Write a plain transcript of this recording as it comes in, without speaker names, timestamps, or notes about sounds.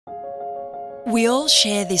We all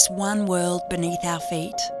share this one world beneath our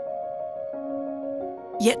feet.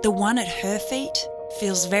 Yet the one at her feet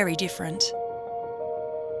feels very different.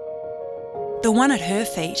 The one at her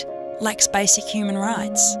feet lacks basic human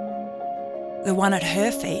rights. The one at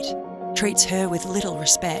her feet treats her with little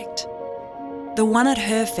respect. The one at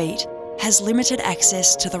her feet has limited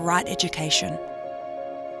access to the right education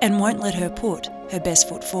and won't let her put her best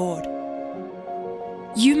foot forward.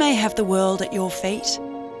 You may have the world at your feet.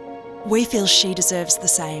 We feel she deserves the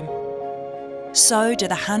same. So do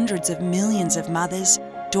the hundreds of millions of mothers,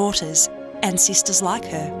 daughters, and sisters like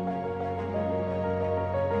her.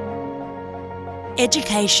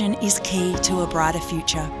 Education is key to a brighter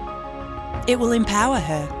future. It will empower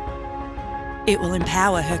her. It will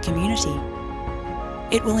empower her community.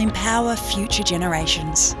 It will empower future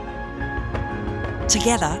generations.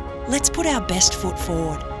 Together, let's put our best foot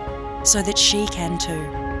forward so that she can too.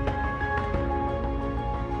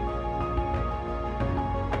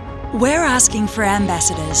 We're asking for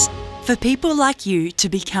ambassadors, for people like you to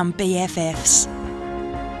become BFFs.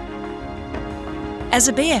 As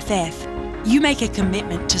a BFF, you make a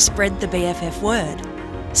commitment to spread the BFF word,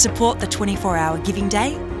 support the 24-hour Giving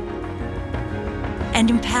Day, and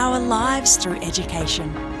empower lives through education.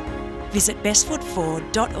 Visit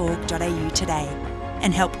bestfootforward.org.au today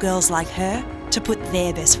and help girls like her to put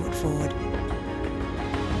their best foot forward.